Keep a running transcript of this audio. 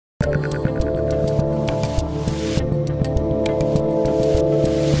All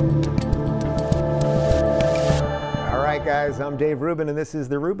right, guys, I'm Dave Rubin, and this is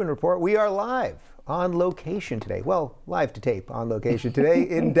the Rubin Report. We are live on location today. Well, live to tape on location today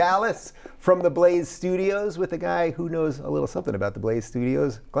in Dallas from the Blaze Studios with a guy who knows a little something about the Blaze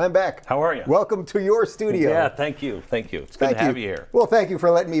Studios, Glenn Beck. How are you? Welcome to your studio. Yeah, thank you. Thank you. It's good to have you here. Well, thank you for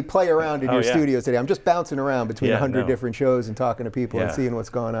letting me play around in your studios today. I'm just bouncing around between 100 different shows and talking to people and seeing what's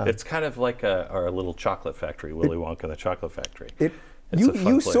going on. It's kind of like our little chocolate factory, Willy Wonka and the Chocolate Factory.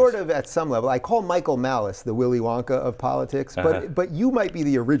 You sort of, at some level, I call Michael Malice the Willy Wonka of politics, but you might be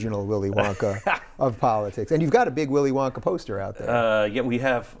the original Willy Wonka of politics. And you've got a big Willy Wonka poster out there. Yeah, we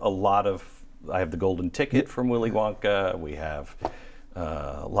have a lot of, I have the golden ticket from Willy Wonka. We have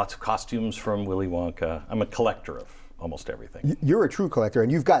lots of costumes from Willy Wonka. I'm a collector of almost everything. You're a true collector,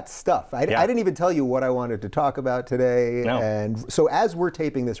 and you've got stuff. I didn't even tell you what I wanted to talk about today. No. And so as we're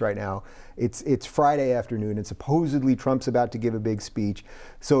taping this right now, it's Friday afternoon, and supposedly Trump's about to give a big speech.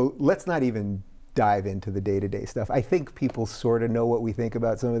 So let's not even dive into the day-to-day stuff. I think people sort of know what we think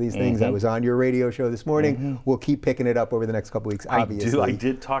about some of these things. I was on your radio show this morning. We'll keep picking it up over the next couple weeks, obviously. I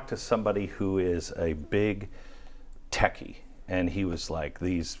did talk to somebody who is a big techie, and he was like,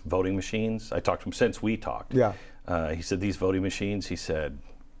 these voting machines, I talked to him since we talked. Yeah. He said, these voting machines, he said,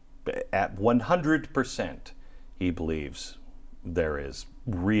 at 100%, he believes there is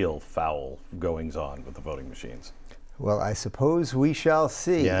real foul goings on with the voting machines. Well, I suppose we shall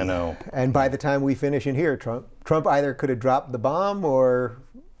see. Yeah, I know. And by the time we finish in here, Trump either could have dropped the bomb or,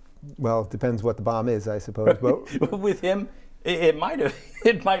 well, it depends what the bomb is, I suppose. But with him, it might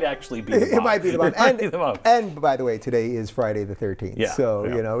actually be the bomb. It might be the bomb. It might be the bomb. And by the way, today is Friday the 13th. Yeah, so,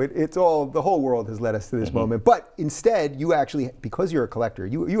 you know, it's all, the whole world has led us to this moment. But instead, you actually, because you're a collector,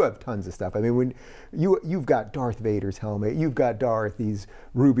 you have tons of stuff. I mean, when you've got Darth Vader's helmet, you've got Dorothy's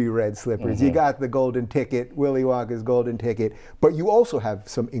ruby red slippers, you got the golden ticket, Willy Wonka's golden ticket, but you also have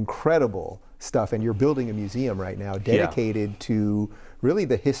some incredible stuff, and you're building a museum right now dedicated to really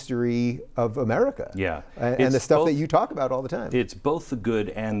the history of America. Yeah. And the stuff that you talk about all the time. It's both the good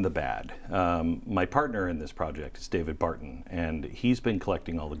and the bad. My partner in this project is David Barton, and he's been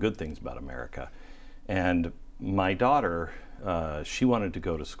collecting all the good things about America. And my daughter, she wanted to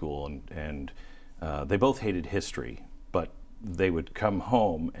go to school, and they both hated history, but they would come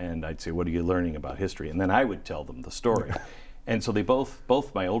home and I'd say, what are you learning about history? And then I would tell them the story. And so they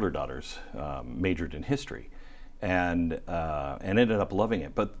both my older daughters majored in history. And ended up loving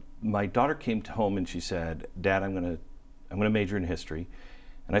it. But my daughter came home and she said, "Dad, I'm gonna major in history."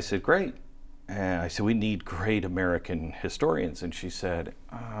 And I said, "Great." And I said, "We need great American historians." And she said,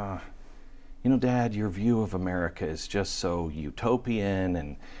 "You know, Dad, your view of America is just so utopian,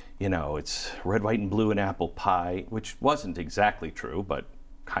 and you know, it's red, white, and blue and apple pie," which wasn't exactly true, but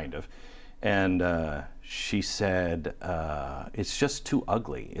kind of. And she said, "It's just too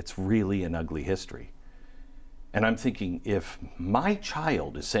ugly. It's really an ugly history." And I'm thinking, if my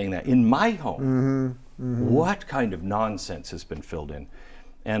child is saying that in my home, what kind of nonsense has been filled in?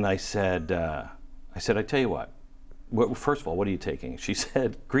 And I said, I tell you what, first of all, what are you taking? She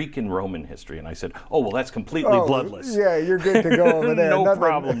said, Greek and Roman history. And I said, oh, well, that's completely bloodless. Yeah, you're good to go over there. No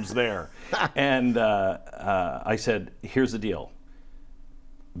problems there. And I said, here's the deal.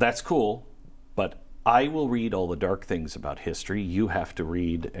 That's cool, but I will read all the dark things about history. You have to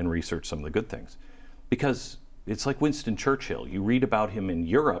read and research some of the good things. Because it's like Winston Churchill. You read about him in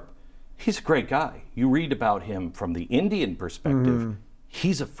Europe, he's a great guy. You read about him from the Indian perspective,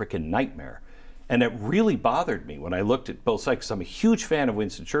 he's a freaking nightmare. And it really bothered me when I looked at both sides, because I'm a huge fan of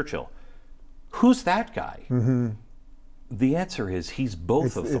Winston Churchill. Who's that guy? The answer is he's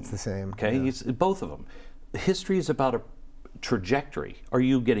both of them. It's the same. Okay, It's both of them. History is about a trajectory. Are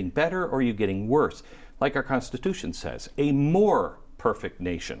you getting better or are you getting worse? Like our Constitution says, a more perfect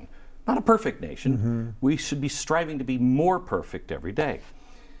nation. Not a perfect nation. We should be striving to be more perfect every day.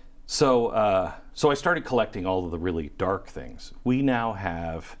 So I started collecting all of the really dark things. We now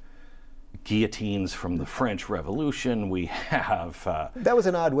have guillotines from the French Revolution. We have... that was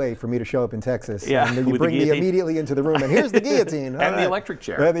an odd way for me to show up in Texas. Yeah, and you bring me immediately into the room, and here's the guillotine. And the electric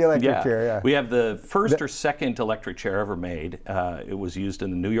chair. And the electric chair, yeah. We have the first or second electric chair ever made. It was used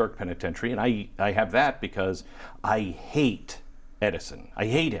in the New York Penitentiary, and I have that because I hate Edison. I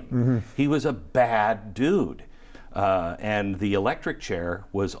hate him. He was a bad dude. And the electric chair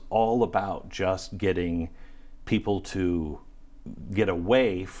was all about just getting people to get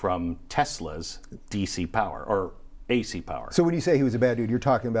away from Tesla's DC power or AC power. So when you say he was a bad dude, you're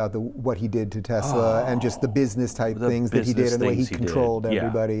talking about what he did to Tesla and just the business type things that he did and the way he controlled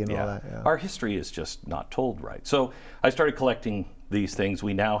everybody and all that. Yeah. Our history is just not told right. So I started collecting these things.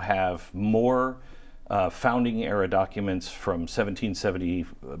 We now have more founding era documents from about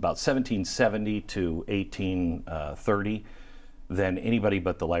 1770 to 1830 than anybody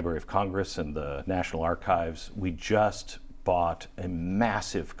but the Library of Congress and the National Archives. We just bought a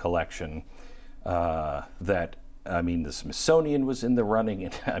massive collection that, I mean, the Smithsonian was in the running,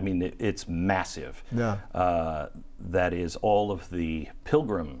 and I mean, it's massive. Yeah. That is all of the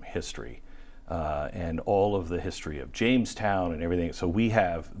Pilgrim history and all of the history of Jamestown and everything. So we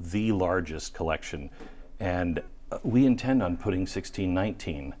have the largest collection, and we intend on putting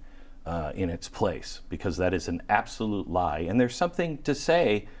 1619 in its place, because that is an absolute lie. And there's something to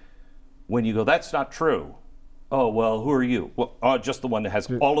say when you go, that's not true. Oh, well, who are you? Well, just the one that has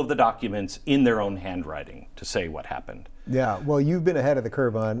all of the documents in their own handwriting to say what happened. Yeah, well, you've been ahead of the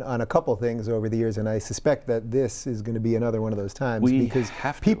curve on a couple things over the years, and I suspect that this is going to be another one of those times, because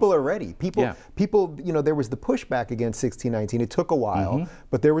people are ready. People, there was the pushback against 1619. It took a while,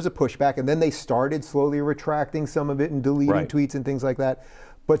 but there was a pushback, and then they started slowly retracting some of it and deleting tweets and things like that.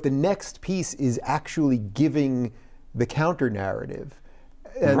 But the next piece is actually giving the counter narrative.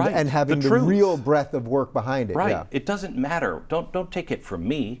 And having the real breadth of work behind it. Right. Yeah. It doesn't matter. Don't take it from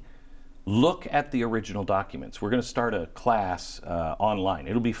me. Look at the original documents. We're going to start a class online.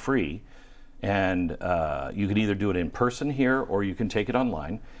 It'll be free, and you can either do it in person here or you can take it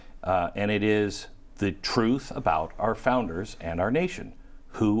online. And it is the truth about our founders and our nation.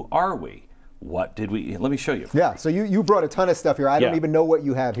 Who are we? What did we? Let me show you. Yeah. So you brought a ton of stuff here. I don't even know what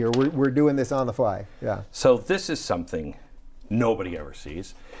you have here. We're doing this on the fly. Yeah. So this is something nobody ever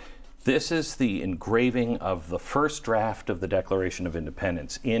sees. This is the engraving of the first draft of the Declaration of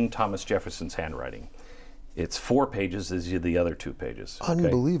Independence in Thomas Jefferson's handwriting. It's 4 pages, as the other 2 pages. Okay?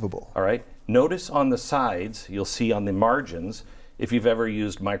 Unbelievable. All right. Notice on the sides, you'll see on the margins, if you've ever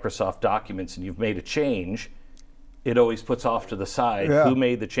used Microsoft Documents and you've made a change, it always puts off to the side who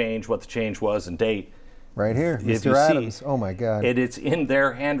made the change, what the change was, and date. Right here, Mr. Adams. Oh my God. It's in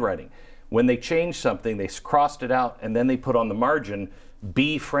their handwriting. When they changed something, they crossed it out, and then they put on the margin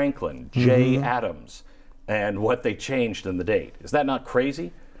B. Franklin, J. Adams, and what they changed in the date. Is that not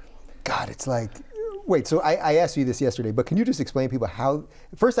crazy? God, it's like, wait, so I asked you this yesterday, but can you just explain to people how,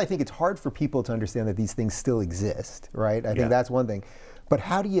 first I think it's hard for people to understand that these things still exist, right? I think that's one thing. But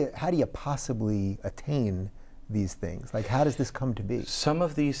how do you possibly attain these things? Like, how does this come to be? Some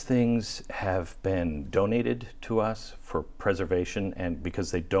of these things have been donated to us for preservation, and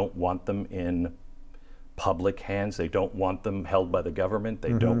because they don't want them in public hands, they don't want them held by the government,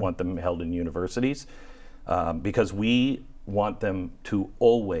 they don't want them held in universities, because we want them to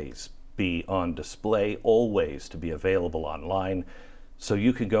always be on display, always to be available online, so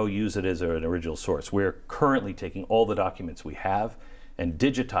you can go use it as an original source. We're currently taking all the documents we have and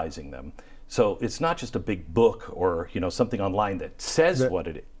digitizing them. So it's not just a big book or something online that says what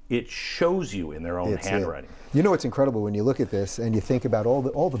it is. It shows you in their own handwriting. You know what's incredible when you look at this and you think about all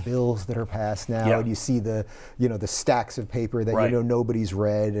the bills that are passed now, and you see the the stacks of paper that nobody's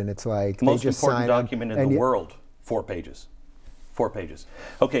read, and it's like the most important document in the world. 4 pages. 4 pages.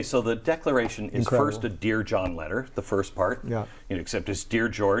 Okay, so the Declaration is first a Dear John letter, the first part. Yeah. Except it's Dear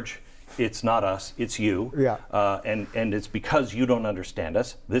George. It's not us, it's you. Yeah. And it's because you don't understand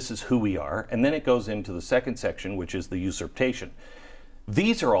us. This is who we are. And then it goes into the second section, which is the usurpation.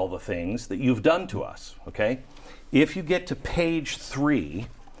 These are all the things that you've done to us, okay? If you get to page 3,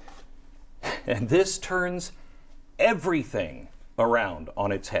 and this turns everything around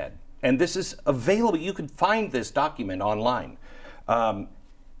on its head. And this is available. You can find this document online.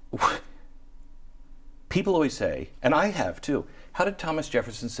 People always say, and I have too, how did Thomas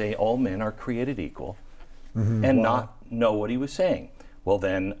Jefferson say all men are created equal and not know what he was saying? Well,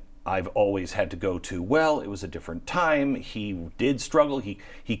 then I've always had to go to, well, it was a different time. He did struggle.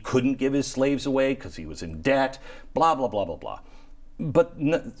 He couldn't give his slaves away because he was in debt, blah, blah, blah, blah, blah. But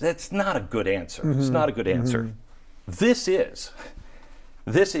that's not a good answer. It's not a good answer. This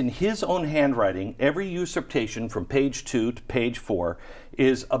in his own handwriting, every usurpation from page 2 to page 4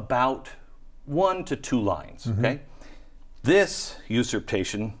 is about 1 to 2 lines, okay? This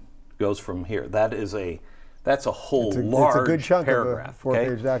usurpation goes from here. That's a whole large it's a good chunk paragraph. Of a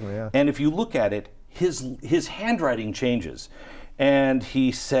 4-page document, yeah. And if you look at it, his handwriting changes. And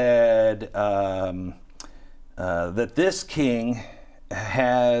he said that this king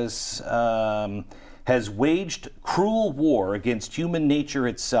has waged cruel war against human nature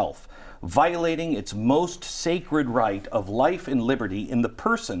itself, violating its most sacred right of life and liberty in the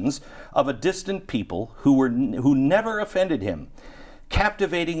persons of a distant people who never offended him,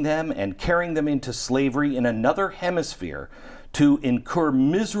 captivating them and carrying them into slavery in another hemisphere to incur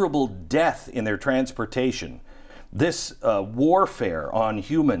miserable death in their transportation. this warfare on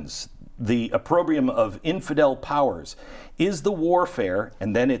humans, the opprobrium of infidel powers, is the warfare,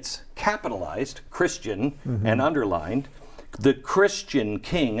 and then it's capitalized, Christian, and underlined, the Christian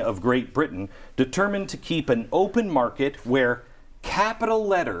king of Great Britain, determined to keep an open market where capital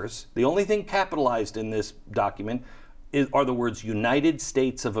letters, the only thing capitalized in this document, are the words United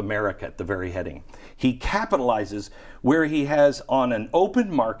States of America at the very heading. He capitalizes where he has on an open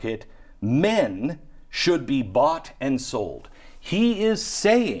market, men should be bought and sold. He is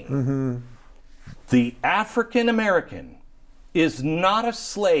saying the African American is not a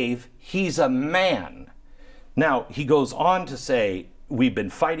slave, he's a man. Now, he goes on to say, we've been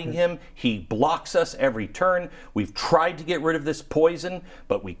fighting him. He blocks us every turn. We've tried to get rid of this poison,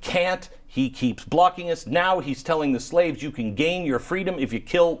 but we can't. He keeps blocking us. Now he's telling the slaves, you can gain your freedom if you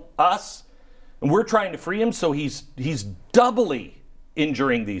kill us. And we're trying to free him, so he's doubly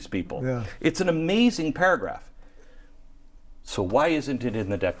injuring these people. Yeah. It's an amazing paragraph. So why isn't it in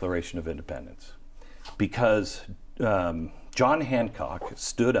the Declaration of Independence? Because John Hancock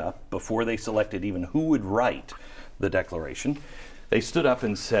stood up before they selected even who would write the Declaration. They stood up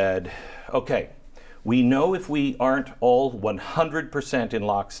and said, okay, we know if we aren't all 100% in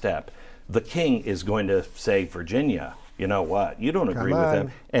lockstep, the king is going to say, Virginia, you know what, you don't agree with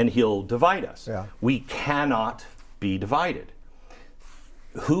him, and he'll divide us. Yeah. We cannot be divided.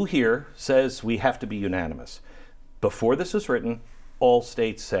 Who here says we have to be unanimous? Before this was written, all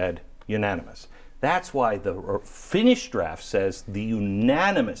states said unanimous. That's why the finished draft says the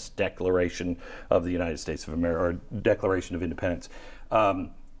unanimous Declaration of the United States of America, or Declaration of Independence.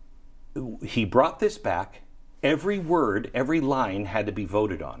 He brought this back. Every word, every line had to be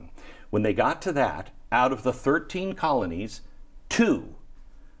voted on. When they got to that, out of the 13 colonies, two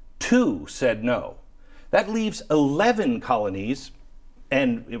said no. That leaves 11 colonies,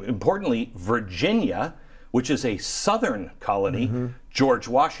 and importantly, Virginia, which is a southern colony. George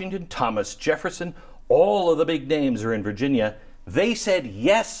Washington, Thomas Jefferson, all of the big names are in Virginia. They said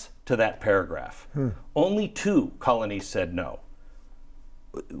yes to that paragraph. Only 2 colonies said no.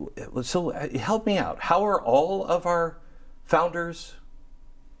 So help me out. How are all of our founders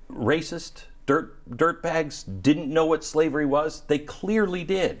racist, dirtbags, didn't know what slavery was? They clearly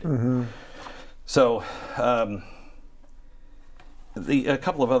did. So a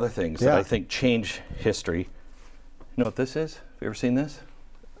couple of other things that I think change history. You know what this is? Have you ever seen this?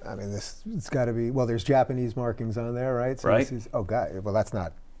 I mean, it's got to be, well, there's Japanese markings on there, right? So right. This is, oh, God, well, that's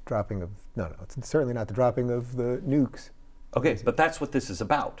not dropping of, no, it's certainly not the dropping of the nukes. Okay, but that's what this is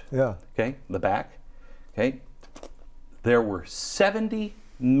about. Yeah. Okay, the back. Okay. There were 70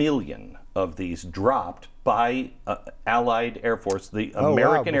 million of these dropped by Allied Air Force, the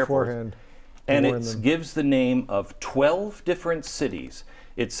American Air Force. And it gives the name of 12 different cities.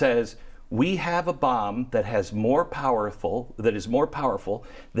 It says, we have a bomb that is more powerful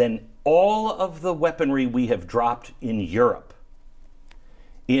than all of the weaponry we have dropped in Europe.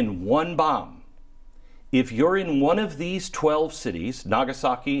 In one bomb. If you're in one of these 12 cities,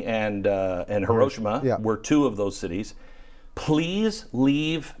 Nagasaki and Hiroshima were 2 of those cities, please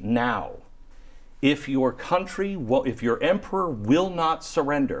leave now. If your country, if your emperor will not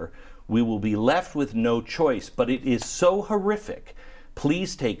surrender, we will be left with no choice. But it is so horrific.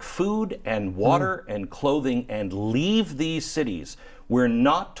 Please take food and water and clothing and leave these cities. We're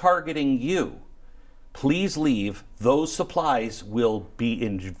not targeting you. Please leave. Those supplies will be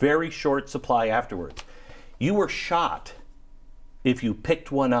in very short supply afterwards. You were shot if you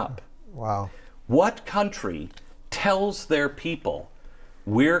picked one up. Wow. What country tells their people,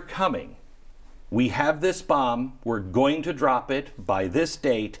 we're coming, we have this bomb, we're going to drop it by this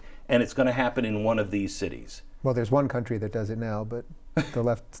date, and it's going to happen in one of these cities? Well, there's one country that does it now, but the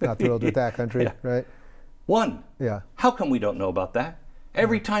left's not thrilled with that country, right? One. Yeah. How come we don't know about that?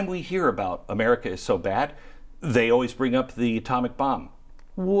 Every time we hear about America is so bad, they always bring up the atomic bomb.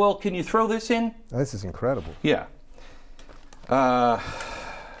 Well, can you throw this in? This is incredible. Yeah.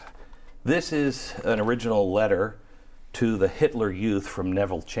 This is an original letter to the Hitler Youth from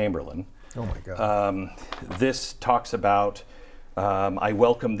Neville Chamberlain. Oh my God. This talks about, I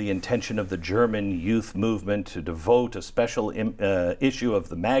welcome the intention of the German youth movement to devote a special issue of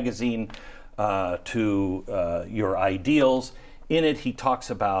the magazine to your ideals. In it, he talks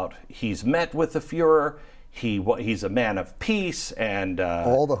about he's met with the Fuhrer. He's a man of peace, and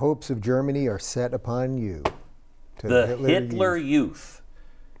all the hopes of Germany are set upon you. The Hitler Youth,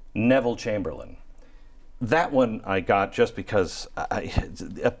 Neville Chamberlain. That one I got just because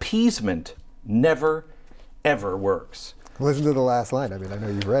appeasement never, ever works. Listen to the last line. I mean, I know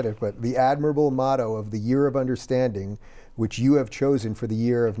you've read it, but the admirable motto of the Year of Understanding which you have chosen for the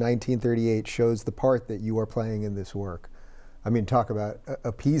year of 1938, shows the part that you are playing in this work. I mean, talk about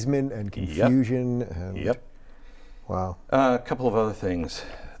appeasement and confusion. Yep. And, wow. A couple of other things.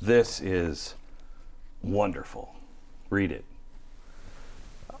 This is wonderful. Read it.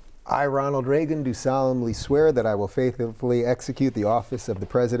 I, Ronald Reagan, do solemnly swear that I will faithfully execute the office of the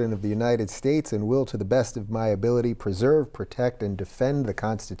President of the United States and will, to the best of my ability, preserve, protect, and defend the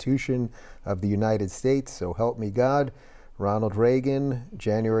Constitution of the United States. So help me God. Ronald Reagan,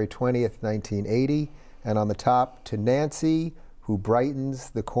 January 20th, 1980. And on the top, to Nancy, who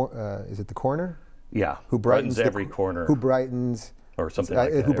brightens the is it the corner? Yeah. Who brightens every corner. Who brightens or something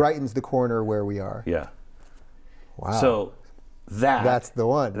like that. Who brightens the corner where we are. Yeah. Wow. So that's the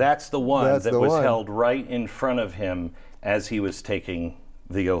one. That's the one That's that the was one. held right in front of him as he was taking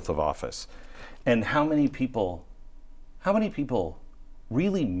the oath of office. And how many people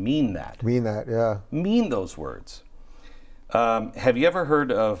really mean that? Mean that, yeah. Mean those words. Have you ever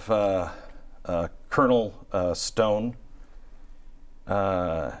heard of Colonel Stone?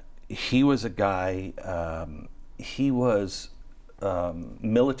 He was a guy, he was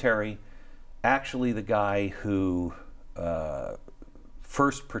military, actually the guy who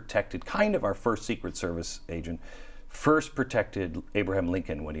first protected, kind of our first Secret Service agent, first protected Abraham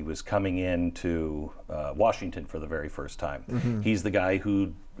Lincoln when he was coming into Washington for the very first time. Mm-hmm. He's the guy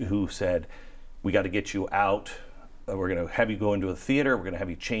who said, we got to get you out. We're going to have you go into a theater. We're going to have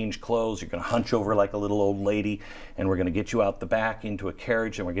you change clothes. You're going to hunch over like a little old lady, and we're going to get you out the back into a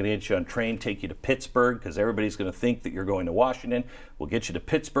carriage, and we're going to get you on a train, take you to Pittsburgh, because everybody's going to think that you're going to Washington. We'll get you to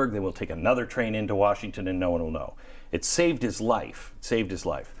Pittsburgh, then we'll take another train into Washington, and no one will know. It saved his life. It saved his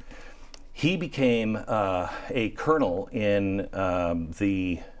life. He became a colonel in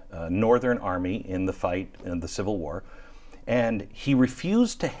the Northern Army in the fight in the Civil War, and he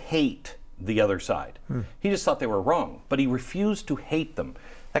refused to hate the other side. He just thought they were wrong, but he refused to hate them.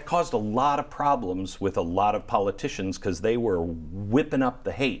 That caused a lot of problems with a lot of politicians because they were whipping up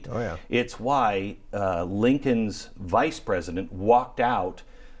the hate. Oh, yeah. It's why Lincoln's vice president walked out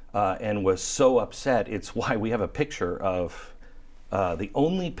and was so upset. It's why we have a picture of, the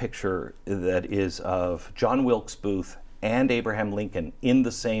only picture that is of John Wilkes Booth and Abraham Lincoln in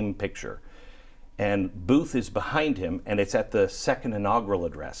the same picture. And Booth is behind him, and it's at the second inaugural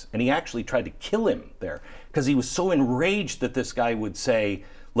address. And he actually tried to kill him there because he was so enraged that this guy would say,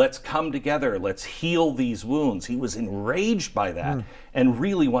 let's come together, let's heal these wounds. He was enraged by that and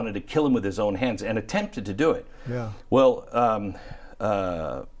really wanted to kill him with his own hands and attempted to do it. Yeah. Well,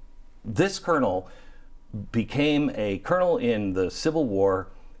 this colonel became a colonel in the Civil War.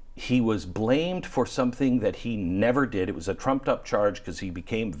 He was blamed for something that he never did. It was a trumped-up charge because he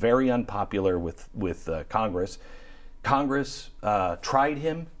became very unpopular with Congress. Congress tried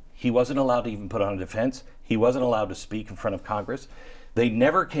him. He wasn't allowed to even put on a defense. He wasn't allowed to speak in front of Congress. They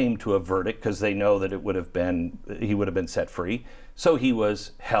never came to a verdict because they know that he would have been set free. So he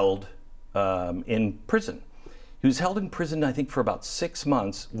was held in prison. He was held in prison, I think, for about 6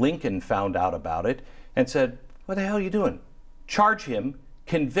 months. Lincoln found out about it and said, what the hell are you doing? Charge him,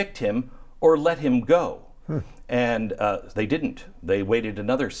 convict him, or let him go. And they didn't. They waited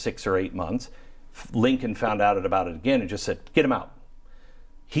another 6 or 8 months. Lincoln found out about it again and just said, get him out.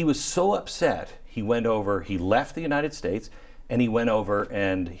 He was so upset, he went over, he left the United States, and he went over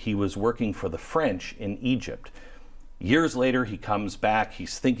and he was working for the French in Egypt. Years later, he comes back.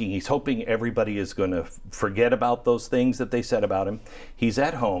 He's hoping everybody is going to forget about those things that they said about him. He's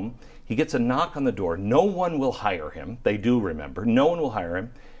at home. He gets a knock on the door. No one will hire him. They do remember. No one will hire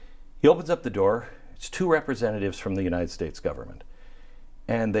him. He opens up the door. It's 2 representatives from the United States government.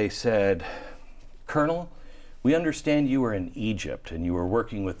 And they said, Colonel, we understand you were in Egypt and you were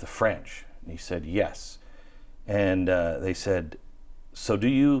working with the French. And he said, yes. And they said, so do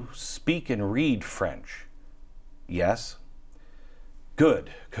you speak and read French? Yes.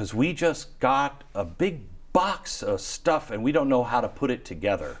 Good, because we just got a big box of stuff and we don't know how to put it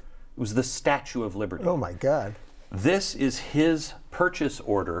together. It was the Statue of Liberty. Oh my God. This is his purchase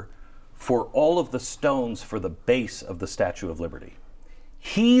order for all of the stones for the base of the Statue of Liberty.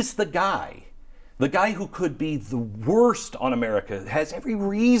 He's the guy who could be the worst on America, has every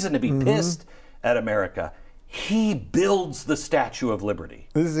reason to be pissed at America. He builds the Statue of Liberty.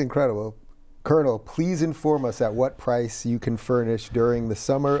 This is incredible. Colonel, please inform us at what price you can furnish during the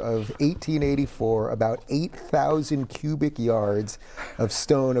summer of 1884 about 8,000 cubic yards of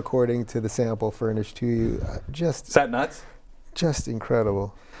stone according to the sample furnished to you. Is that nuts? Just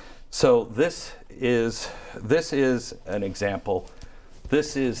incredible. So this is an example.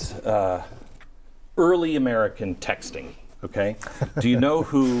 This is early American texting. Okay, do you know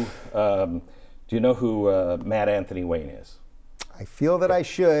who Do you know who Matt Anthony Wayne is? I feel that I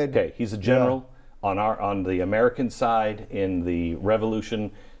should. Okay, he's a general on the American side in the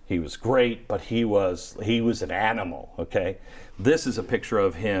Revolution. He was great, but he was an animal. Okay, this is a picture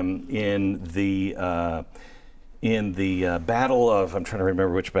of him in the battle of, I'm trying to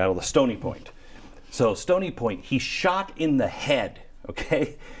remember which battle, the Stony Point. So Stony Point, he's shot in the head.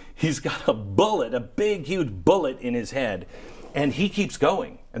 Okay, he's got a bullet, a big, huge bullet in his head, and he keeps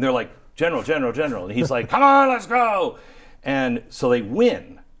going. And they're like, General, General, General, and he's like, come on, let's go. And so they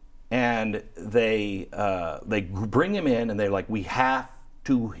win, and they bring him in, and they're like, we have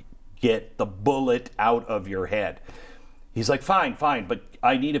to get the bullet out of your head. He's like, fine, but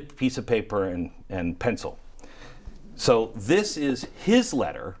I need a piece of paper and pencil. So this is his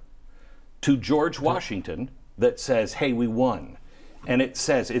letter to George Washington that says, hey, we won. And it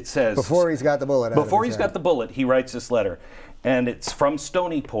says before he's got the bullet. Before he's got the bullet, he writes this letter. And it's from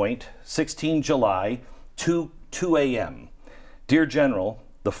Stony Point, 16 July, 2 a.m. Dear General,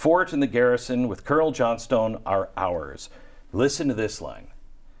 the fort and the garrison with Colonel Johnstone are ours. Listen to this line.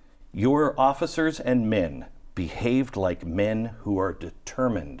 Your officers and men behaved like men who are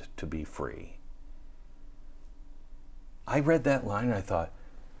determined to be free. I read that line and I thought,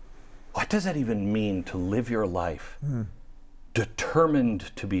 what does that even mean, to live your life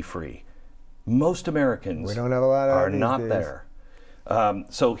determined to be free? Most Americans we don't have a lot of are not days. There.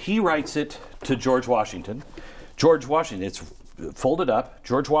 So he writes it to George Washington. George Washington, it's folded up.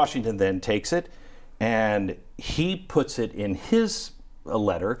 George Washington then takes it and he puts it in his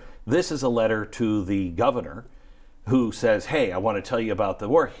letter. This is a letter to the governor who says, hey, I want to tell you about the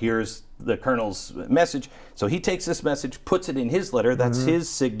war. Here's the colonel's message. So he takes this message, puts it in his letter. That's his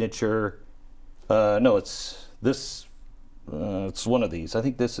signature. No, it's this. It's one of these. I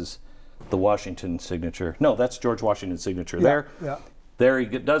think this is the Washington signature. No, that's George Washington's signature there. Yeah. There he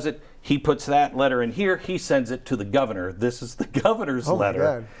does it. He puts that letter in here. He sends it to the governor. This is the governor's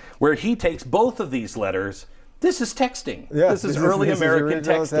letter, where he takes both of these letters. This is texting. Yeah, this is early American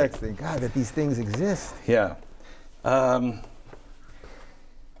texting. God, that these things exist. Yeah. Do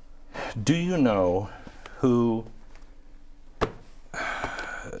you know who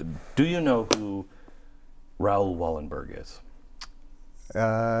Raoul Wallenberg is?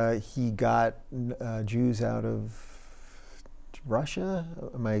 He got Jews out of Russia?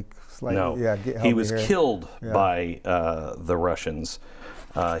 Am I slightly? No. Yeah, he was killed by the Russians.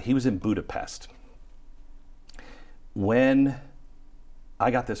 He was in Budapest. When I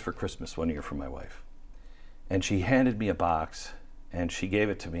got this for Christmas one year from my wife, and she handed me a box, and she gave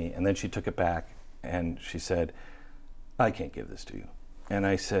it to me, and then she took it back, and she said, I can't give this to you. And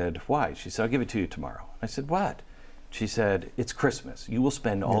I said, why? She said, I'll give it to you tomorrow. I said, what? She said, it's Christmas. You will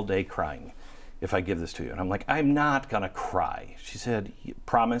spend all day crying if I give this to you. And I'm like, I'm not going to cry. She said,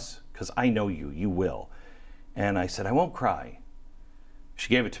 promise, because I know you. You will. And I said, I won't cry. She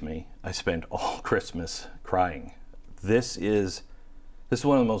gave it to me. I spent all Christmas crying. This is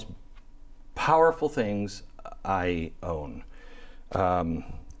one of the most powerful things I own.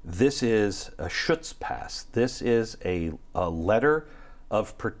 This is a Schutzpass. This is a letter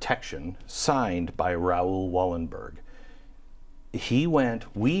of protection signed by Raoul Wallenberg.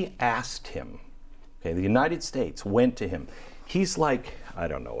 We asked him, okay, the United States went to him. He's like, I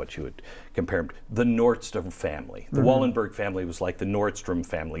don't know what you would compare him to, the Nordstrom family. The Wallenberg family was like the Nordstrom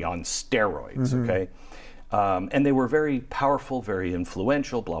family on steroids, okay? And they were very powerful, very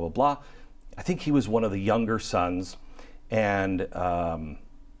influential, blah, blah, blah. I think he was one of the younger sons. And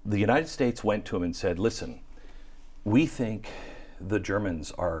the United States went to him and said, listen, we think the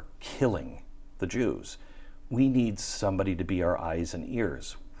Germans are killing the Jews. We need somebody to be our eyes and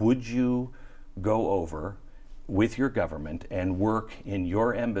ears. Would you go over with your government and work in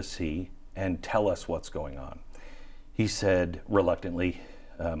your embassy and tell us what's going on? He said reluctantly,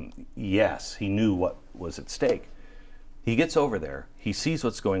 yes. He knew what was at stake. He gets over there. He sees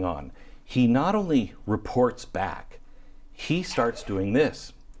what's going on. He not only reports back, he starts doing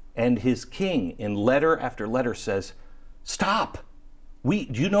this. And his king, in letter after letter, says, stop. Do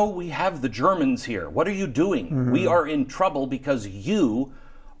you know we have the Germans here? What are you doing? We are in trouble because you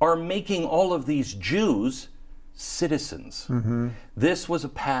are making all of these Jews citizens. This was a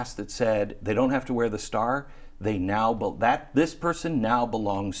pass that said they don't have to wear the star. This person now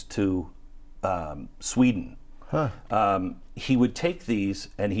belongs to Sweden. He would take these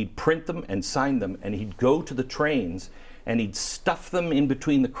and he'd print them and sign them, and he'd go to the trains and he'd stuff them in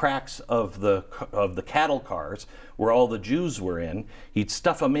between the cracks of the cattle cars where all the Jews were in. He'd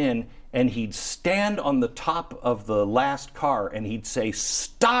stuff them in, and he'd stand on the top of the last car and he'd say,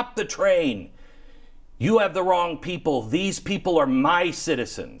 stop the train. You have the wrong people. These people are my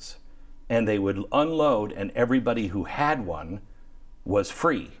citizens. and they would unload, and everybody who had one was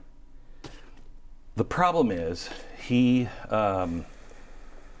free. The problem is he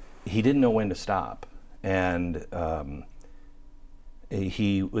didn't know when to stop, and the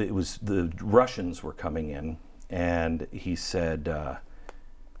Russians were coming in, and he said,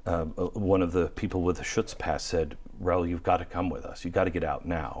 one of the people with the Schutzpass said, "Raoul, you've got to come with us. You've got to get out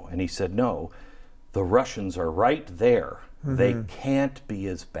now." And he said, "No, the Russians are right there. They can't be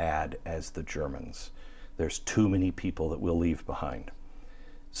as bad as the Germans. There's too many people that we'll leave behind."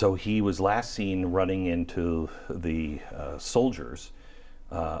 So he was last seen running into the soldiers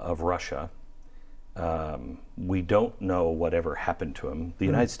of Russia. We don't know whatever happened to him. The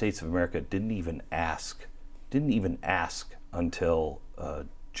United States of America didn't even ask until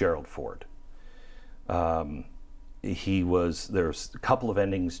Gerald Ford. There's a couple of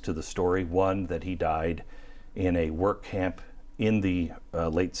endings to the story. One, that he died in a work camp in the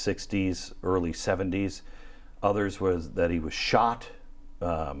late 60s, early 70s. Others was that he was shot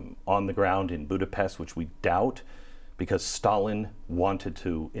on the ground in Budapest, which we doubt, because Stalin wanted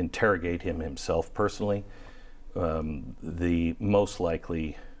to interrogate him himself personally. The most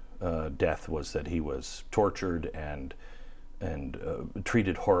likely death was that he was tortured and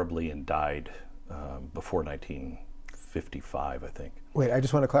treated horribly and died before 1955, I think. Wait, I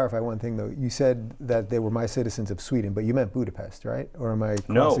just want to clarify one thing, though. You said that they were my citizens of Sweden, but you meant Budapest, right? Or am I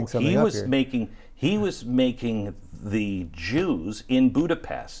crossing something up here? No, he was making the Jews in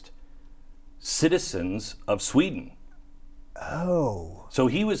Budapest citizens of Sweden. Oh. So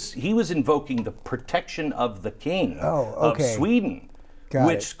he was invoking the protection of the king of Sweden,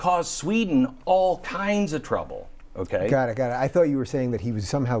 which caused Sweden all kinds of trouble. Okay. Got it. I thought you were saying that he was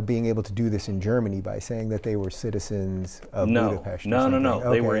somehow being able to do this in Germany by saying that they were citizens of Budapest. No.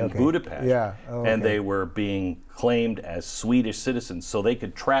 They were in Budapest. Yeah. And they were being claimed as Swedish citizens, so they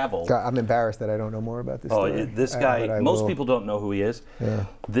could travel. God, I'm embarrassed that I don't know more about this story. This guy, most people don't know who he is. Yeah.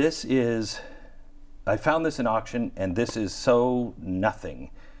 I found this in auction, and this is so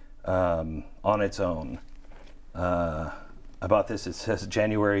nothing on its own. About this, it says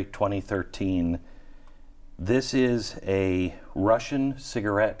January 2013. This is a Russian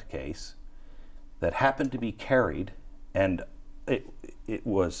cigarette case that happened to be carried, and it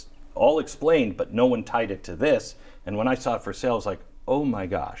was all explained, but no one tied it to this. And when I saw it for sale, I was like, oh my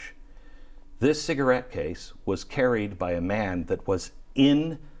gosh. This cigarette case was carried by a man that was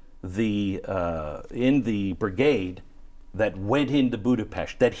in the brigade that went into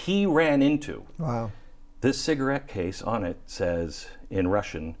Budapest, that he ran into. Wow. This cigarette case, on it says in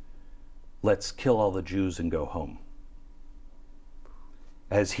Russian, "Let's kill all the Jews and go home."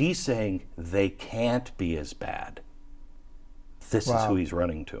 As he's saying, they can't be as bad. This is who he's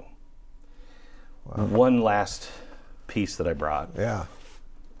running to. Wow. One last piece that I brought. Yeah.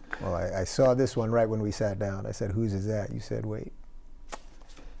 Well, I saw this one right when we sat down. I said, "Whose is that?" You said, "Wait."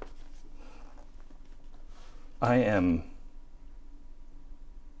 I am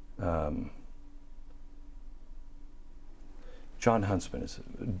John Huntsman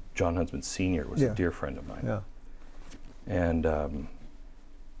Sr. was a dear friend of mine. Yeah. And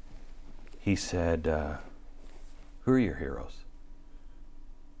he said, "Who are your heroes?"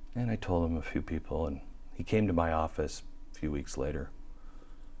 And I told him a few people, and he came to my office a few weeks later,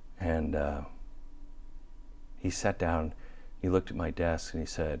 and he sat down, he looked at my desk, and he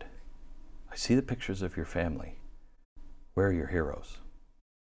said, "I see the pictures of your family. Where are your heroes?"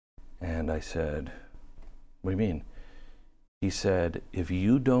 And I said, "What do you mean?" He said, "If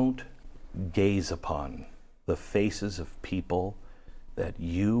you don't gaze upon the faces of people that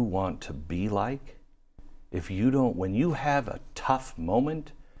you want to be like, when you have a tough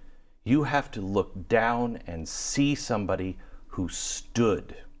moment, you have to look down and see somebody who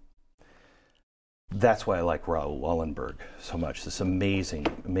stood." That's why I like Raoul Wallenberg so much, this amazing,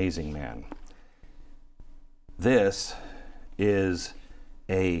 amazing man. This is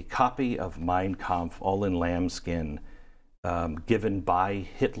a copy of Mein Kampf, all in lambskin, given by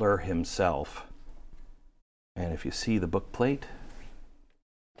Hitler himself. And if you see the book plate,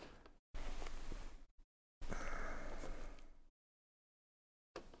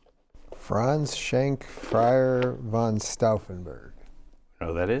 Franz Schenk Friar von Stauffenberg. You know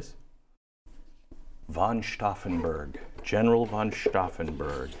who that is? Von Stauffenberg, General von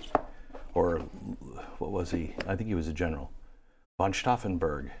Stauffenberg. Or what was he? I think he was a general. Von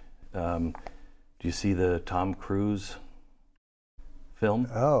Stauffenberg. Do you see the Tom Cruise film?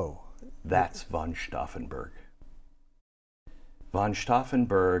 Oh. That's von Stauffenberg. Von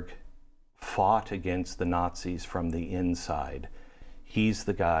Stauffenberg fought against the Nazis from the inside. He's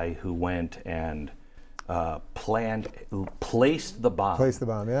the guy who went and placed the bomb. Placed the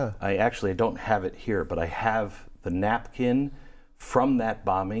bomb, yeah. I don't have it here, but I have the napkin from that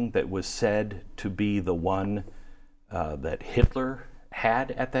bombing that was said to be the one that Hitler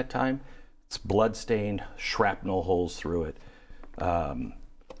had at that time. It's blood-stained, shrapnel holes through it.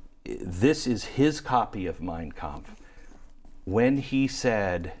 This is his copy of Mein Kampf. When he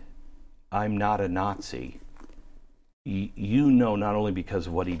said, "I'm not a Nazi," you know, not only because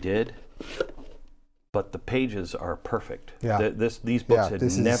of what he did, but the pages are perfect. Yeah. These books had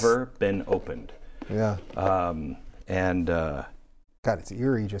never been opened. Yeah. God, it's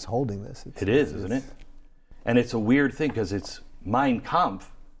eerie just holding this. Isn't it? And it's a weird thing because it's Mein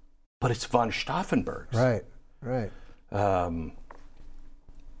Kampf, but it's von Stauffenberg's. Right.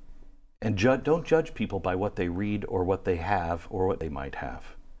 And don't judge people by what they read or what they have or what they might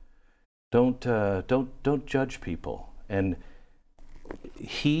have. Don't judge people. And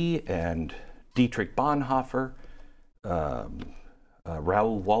he and Dietrich Bonhoeffer, Raoul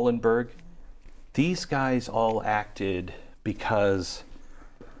Wallenberg, these guys all acted because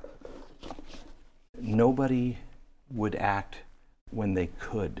nobody would act when they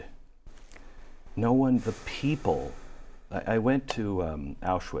could. No one, the people. I went to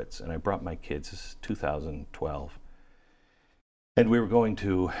Auschwitz and I brought my kids. This is 2012. And we were going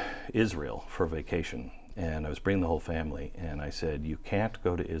to Israel for vacation. And I was bringing the whole family. And I said, you can't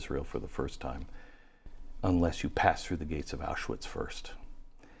go to Israel for the first time unless you pass through the gates of Auschwitz first.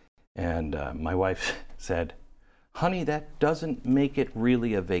 And my wife said, honey, that doesn't make it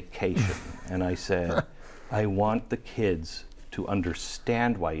really a vacation. And I said, I want the kids to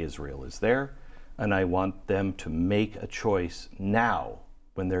understand why Israel is there. And I want them to make a choice now,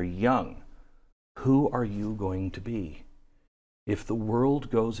 when they're young. Who are you going to be? If the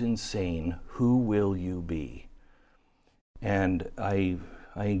world goes insane, who will you be? And I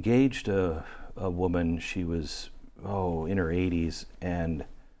engaged a woman. She was, in her 80s, and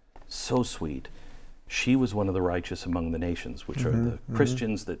so sweet. She was one of the righteous among the nations, which are the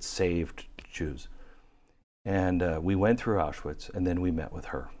Christians that saved Jews. And we went through Auschwitz, and then we met with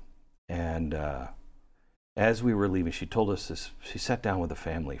her. And as we were leaving, she told us this. She sat down with the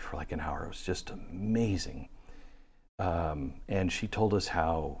family for like an hour. It was just amazing. And she told us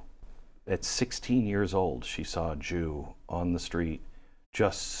how at 16 years old, she saw a Jew on the street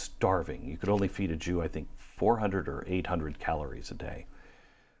just starving. You could only feed a Jew, I think, 400 or 800 calories a day.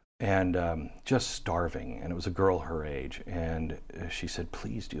 And just starving. And it was a girl her age. And she said,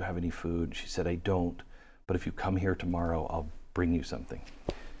 please, do you have any food? She said, I don't. But if you come here tomorrow, I'll bring you something.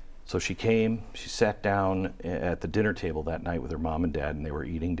 So she came, she sat down at the dinner table that night with her mom and dad, and they were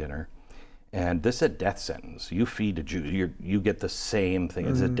eating dinner. And this is a death sentence. You feed a Jew, you get the same thing.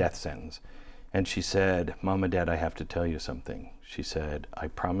 It's a death sentence. And she said, Mom and Dad, I have to tell you something. She said, I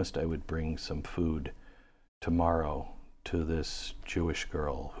promised I would bring some food tomorrow to this Jewish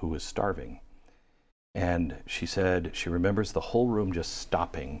girl who was starving. And she said she remembers the whole room just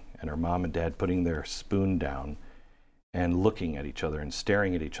stopping and her mom and dad putting their spoon down and looking at each other and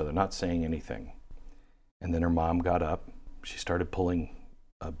staring at each other, not saying anything. And then her mom got up. She started pulling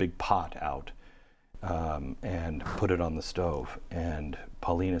a big pot out and put it on the stove. And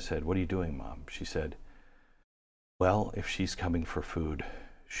Paulina said, what are you doing, Mom? She said, well, if she's coming for food,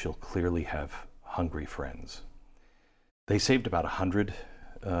 she'll clearly have hungry friends. They saved about 100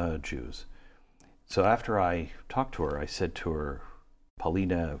 Jews. So after I talked to her, I said to her,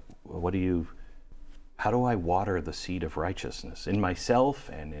 Paulina, how do I water the seed of righteousness in myself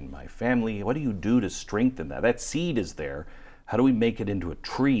and in my family? What do you do to strengthen that? That seed is there. How do we make it into a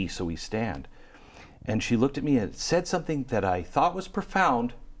tree so we stand? And she looked at me and said something that I thought was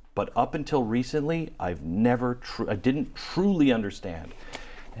profound, but up until recently, I didn't truly understand.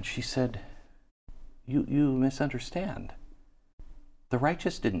 And she said, you misunderstand. The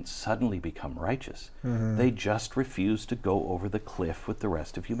righteous didn't suddenly become righteous. They just refused to go over the cliff with the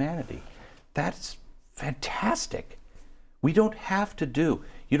rest of humanity. That's fantastic. We don't have to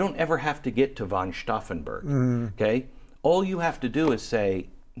you don't ever have to get to von Stauffenberg, okay? All you have to do is say,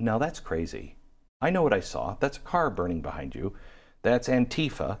 no, that's crazy. I know what I saw. That's a car burning behind you. That's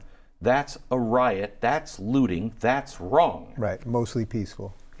Antifa. That's a riot. That's looting. That's wrong. Right, mostly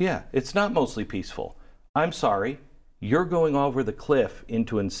peaceful. Yeah, it's not mostly peaceful. I'm sorry. You're going over the cliff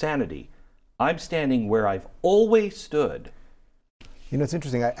into insanity. I'm standing where I've always stood. You know, it's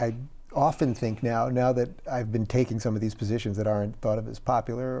interesting. I often think now that I've been taking some of these positions that aren't thought of as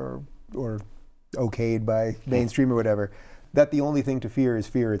popular or okayed by mainstream or whatever, that the only thing to fear is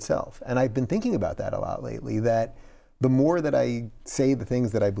fear itself. And I've been thinking about that a lot lately, that the more that I say the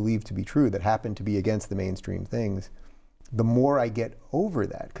things that I believe to be true that happen to be against the mainstream things, the more I get over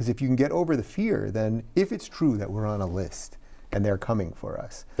that. Because if you can get over the fear, then if it's true that we're on a list and they're coming for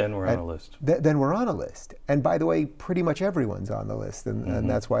us, then we're on a list. Then we're on a list. And by the way, pretty much everyone's on the list, and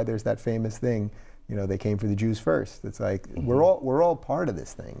that's why there's that famous thing. They came for the Jews first. It's like we're all part of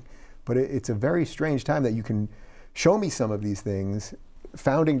this thing. But it's a very strange time that you can show me some of these things,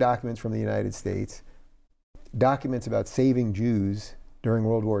 founding documents from the United States, documents about saving Jews during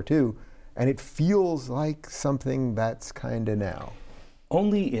World War II, and it feels like something that's kind of now.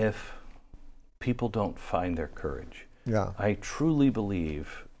 Only if people don't find their courage. Yeah. I truly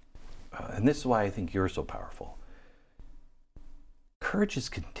believe, and this is why I think you're so powerful, courage is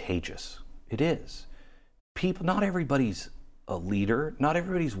contagious. It is. People, not everybody's a leader. Not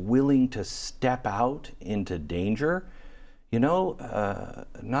everybody's willing to step out into danger. Not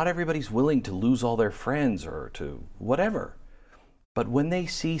everybody's willing to lose all their friends or to whatever. But when they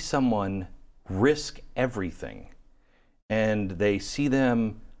see someone risk everything and they see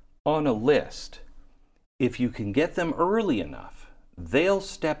them on a list, if you can get them early enough, they'll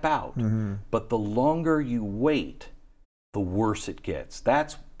step out. But the longer you wait, the worse it gets.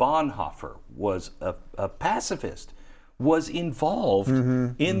 That's Bonhoeffer was a pacifist, was involved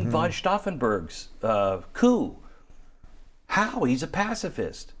in von Stauffenberg's coup. How? He's a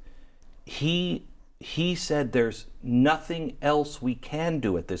pacifist. He said there's nothing else we can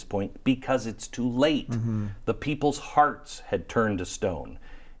do at this point because it's too late. The people's hearts had turned to stone,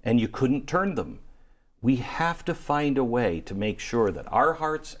 and you couldn't turn them. We have to find a way to make sure that our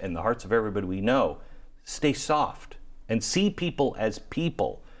hearts and the hearts of everybody we know stay soft and see people as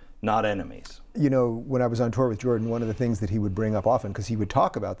people, not enemies. When I was on tour with Jordan, one of the things that he would bring up often, because he would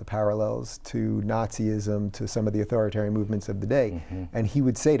talk about the parallels to Nazism, to some of the authoritarian movements of the day, and he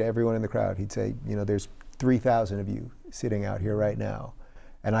would say to everyone in the crowd, he'd say, there's 3,000 of you sitting out here right now,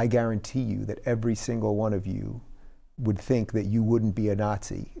 and I guarantee you that every single one of you would think that you wouldn't be a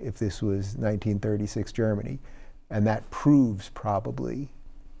Nazi if this was 1936 Germany, and that proves probably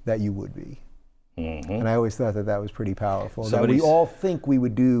that you would be. And I always thought that was pretty powerful. That we all think we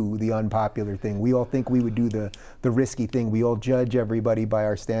would do the unpopular thing. We all think we would do the risky thing. We all judge everybody by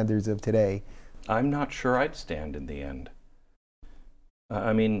our standards of today. I'm not sure I'd stand in the end.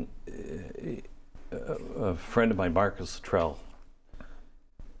 I mean, a friend of mine, Marcus Luttrell,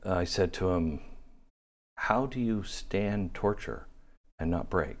 I said to him, how do you stand torture and not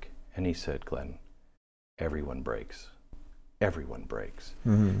break? And he said, Glenn, everyone breaks. Everyone breaks.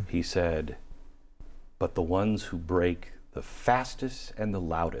 He said, but the ones who break the fastest and the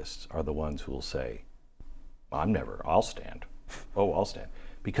loudest are the ones who will say, I'll stand. I'll stand.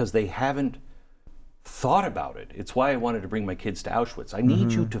 Because they haven't thought about it. It's why I wanted to bring my kids to Auschwitz. I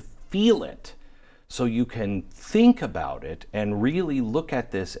need you to feel it so you can think about it and really look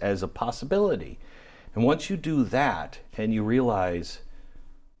at this as a possibility. And once you do that and you realize,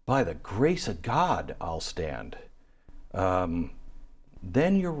 by the grace of God, I'll stand, then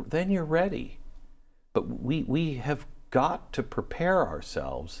you're ready. But we have got to prepare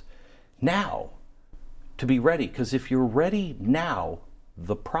ourselves now to be ready, because if you're ready now,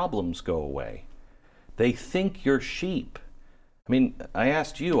 the problems go away. They think you're sheep. I mean, I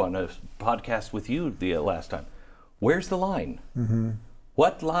asked you on a podcast with you the last time, where's the line?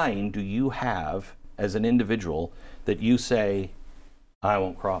 What line do you have as an individual that you say, I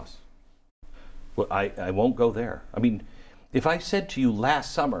won't cross? Well, I won't go there. I mean, if I said to you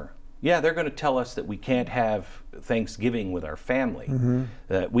last summer, yeah, they're going to tell us that we can't have Thanksgiving with our family,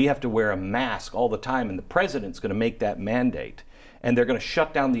 that we have to wear a mask all the time, and the president's going to make that mandate, and they're going to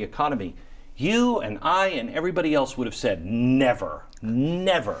shut down the economy, you and I and everybody else would have said, never,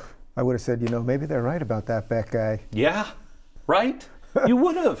 never. I would have said, maybe they're right about that Beck guy. Yeah, right? You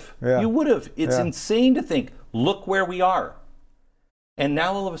would have. You would have. It's insane to think, look where we are. And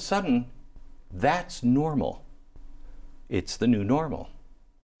now all of a sudden, that's normal. It's the new normal.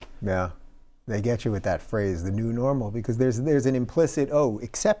 Yeah, they get you with that phrase, the new normal, because there's an implicit,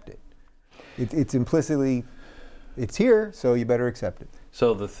 accept it. It's implicitly, it's here, so you better accept it.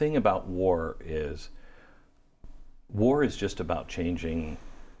 So the thing about war is just about changing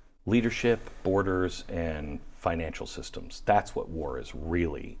leadership, borders, and financial systems. That's what war is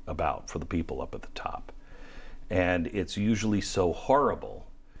really about for the people up at the top. And it's usually so horrible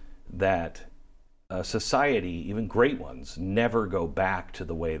that society, even great ones, never go back to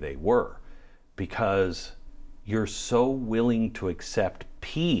the way they were, because you're so willing to accept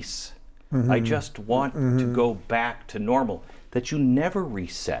peace. I just want to go back to normal, that you never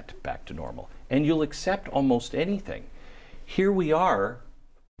reset back to normal, and you'll accept almost anything. Here we are.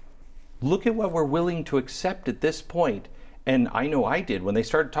 Look at what we're willing to accept at this point, And I know I did. When they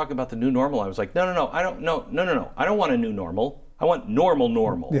started talking about the new normal, I was like, no, I don't want a new normal. I want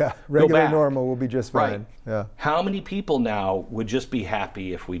normal. Yeah, regular normal will be just fine. Right. Yeah. How many people now would just be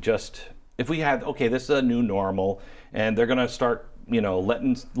happy if we had, okay, this is a new normal, and they're going to start,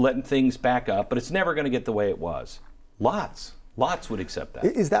 letting things back up, but it's never going to get the way it was. Lots would accept that.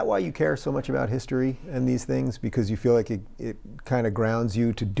 Is that why you care so much about history and these things? Because you feel like it kind of grounds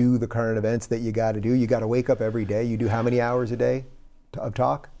you to do the current events that you got to do? You got to wake up every day. You do how many hours a day of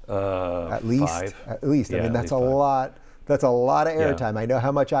talk? At least. 5. At least. Yeah, I mean, that's a 5. lot. That's a lot of Yeah. airtime. I know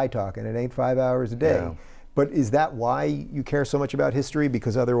how much I talk, and it ain't 5 hours a day. Yeah. But is that why you care so much about history?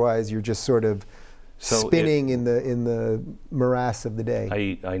 Because otherwise you're just sort of spinning in the morass of the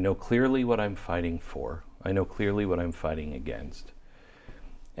day. I know clearly what I'm fighting for. I know clearly what I'm fighting against.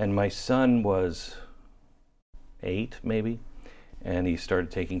 And my son was 8, maybe, and he started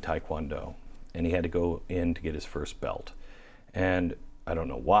taking Taekwondo, and he had to go in to get his first belt. And I don't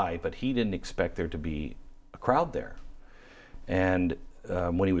know why, but he didn't expect there to be a crowd there. And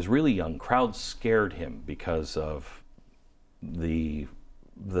when he was really young, crowds scared him because of the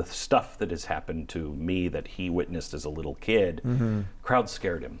stuff that has happened to me that he witnessed as a little kid. Mm-hmm. Crowds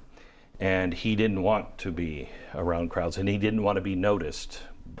scared him. And he didn't want to be around crowds, and he didn't want to be noticed,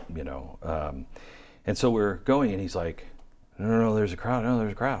 And so we're going, and he's like, no, there's a crowd. No,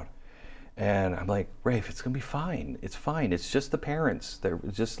 there's a crowd. And I'm like, Rafe, it's going to be fine. It's fine. It's just the parents. They're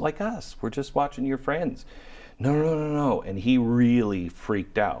just like us. We're just watching your friends. No. And he really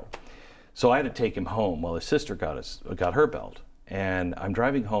freaked out. So I had to take him home while his sister got her belt. And I'm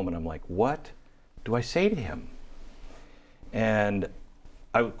driving home, and I'm like, what do I say to him? And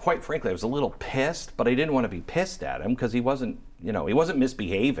quite frankly, I was a little pissed, but I didn't want to be pissed at him because he wasn't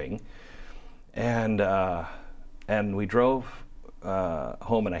misbehaving. And we drove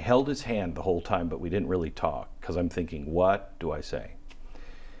home, and I held his hand the whole time, but we didn't really talk because I'm thinking, what do I say?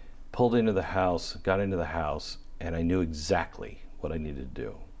 Pulled into the house, got into the house, and I knew exactly what I needed to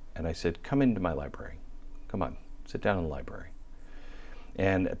do. And I said, come into my library. Come on, sit down in the library.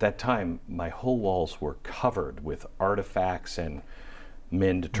 And at that time, my whole walls were covered with artifacts and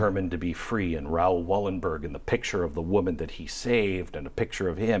men determined to be free, and Raoul Wallenberg, and the picture of the woman that he saved, and a picture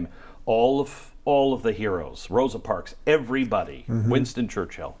of him, all of the heroes, Rosa Parks, everybody, mm-hmm. Winston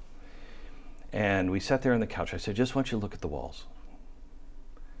Churchill. And we sat there on the couch. I said, just want you to look at the walls.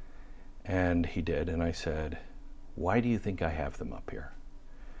 And he did, and I said, why do you think I have them up here?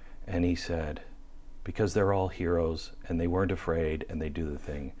 And he said, because they're all heroes, and they weren't afraid, and they do the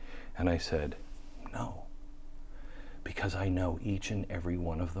thing. And I said, no. Because I know each and every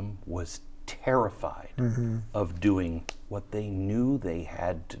one of them was terrified mm-hmm. of doing what they knew they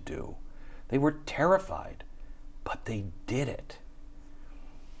had to do. They were terrified, but they did it.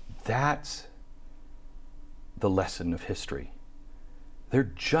 That's the lesson of history.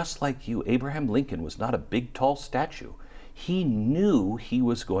 They're just like you. Abraham Lincoln was not a big, tall statue. He knew he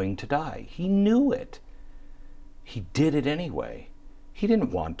was going to die. He knew it. He did it anyway. He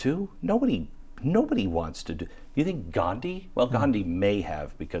didn't want to. Nobody wants to do. You think Gandhi? Well, Gandhi may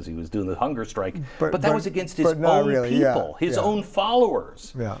have because he was doing the hunger strike, but that was against his own people, his own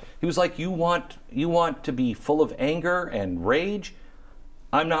followers. Yeah. He was like, you want to be full of anger and rage?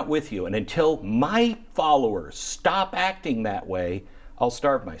 I'm not with you. And until my followers stop acting that way, I'll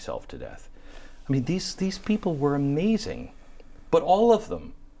starve myself to death. I mean, these people were amazing, but all of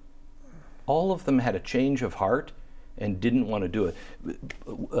them had a change of heart and didn't want to do it.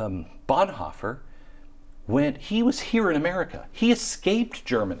 Bonhoeffer he was here in America. He escaped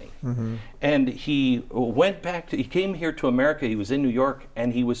Germany. Mm-hmm. And he he came here to America. He was in New York,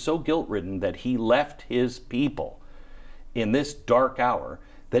 and he was so guilt-ridden that he left his people in this dark hour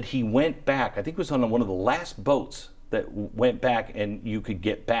that he went back. I think it was on one of the last boats that went back, and you could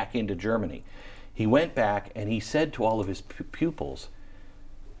get back into Germany. He went back, and he said to all of his pupils,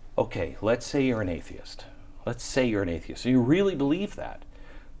 okay, let's say you're an atheist. Let's say you're an atheist. So you really believe that,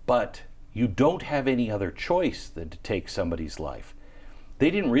 but you don't have any other choice than to take somebody's life.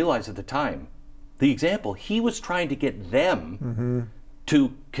 They didn't realize at the time, the example, he was trying to get them mm-hmm.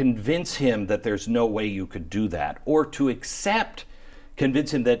 to convince him that there's no way you could do that, or to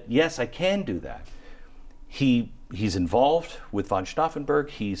convince him that, yes, I can do that. He's involved with von Stauffenberg.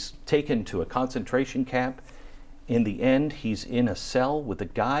 He's taken to a concentration camp. In the end, he's in a cell with a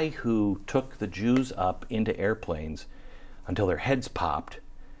guy who took the Jews up into airplanes until their heads popped.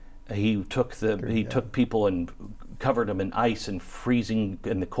 He took people and covered them in ice and freezing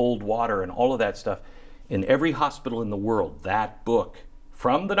in the cold water and all of that stuff. In every hospital in the world, that book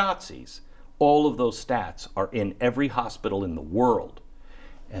from the Nazis, all of those stats are in every hospital in the world.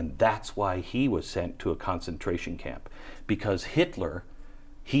 And that's why he was sent to a concentration camp, because Hitler,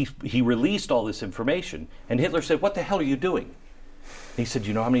 he released all this information, and Hitler said, "What the hell are you doing?" And he said,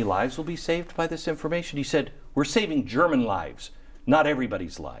 "You know how many lives will be saved by this information?" He said, "We're saving German lives, not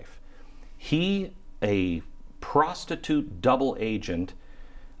everybody's life." He, a prostitute double agent,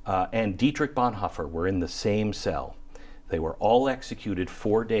 and Dietrich Bonhoeffer were in the same cell. They were all executed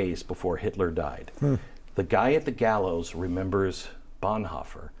 4 days before Hitler died. The guy at the gallows remembers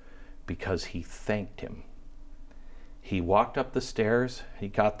Bonhoeffer because he thanked him. He walked up the stairs, he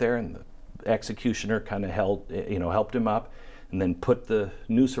got there, and the executioner kind of helped him up, and then put the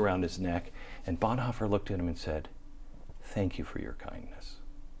noose around his neck. And Bonhoeffer looked at him and said, "Thank you for your kindness."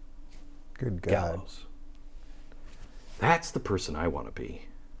 Good God. Gallows. That's the person I want to be.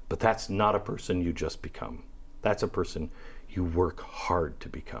 But that's not a person you just become. That's a person you work hard to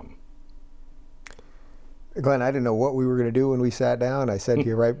become. Glenn, I didn't know what we were going to do when we sat down. I said to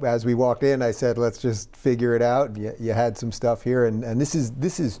you right as we walked in, I said, let's just figure it out. You had some stuff here, and this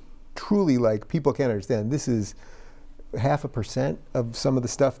is truly, like, people can't understand. This is 0.5% of some of the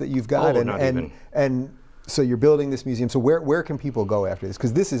stuff that you've got. Oh, not even. And so you're building this museum. So where can people go after this?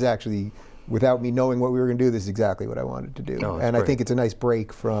 Because this is actually, without me knowing what we were going to do, this is exactly what I wanted to do. Oh, and great. I think it's a nice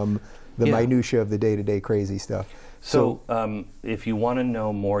break from the minutia of the day-to-day crazy stuff. So if you want to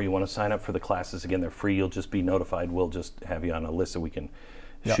know more, you want to sign up for the classes. Again, they're free. You'll just be notified. We'll just have you on a list so we can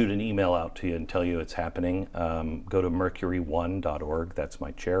shoot an email out to you and tell you it's happening. Go to mercury1.org. That's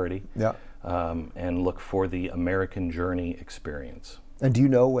my charity. Yeah. And look for the American Journey experience. And do you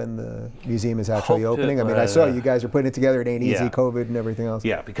know when the museum is actually opening? I mean, I saw you guys are putting it together. It ain't easy, COVID and everything else.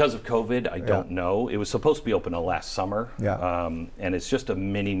 Yeah, because of COVID, I don't know. It was supposed to be open last summer. Yeah. And it's just a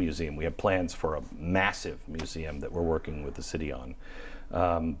mini museum. We have plans for a massive museum that we're working with the city on.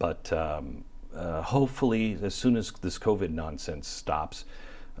 But hopefully, as soon as this COVID nonsense stops,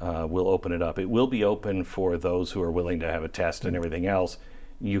 we'll open it up. It will be open for those who are willing to have a test and everything else.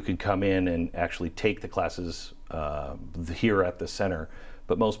 You can come in and actually take the classes here at the center,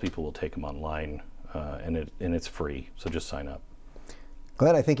 but most people will take them online, and it's free, so just sign up.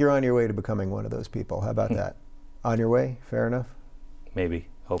 Glenn, I think you're on your way to becoming one of those people. How about that? On your way? Fair enough? Maybe,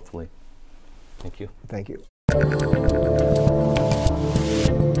 hopefully. Thank you. Thank you.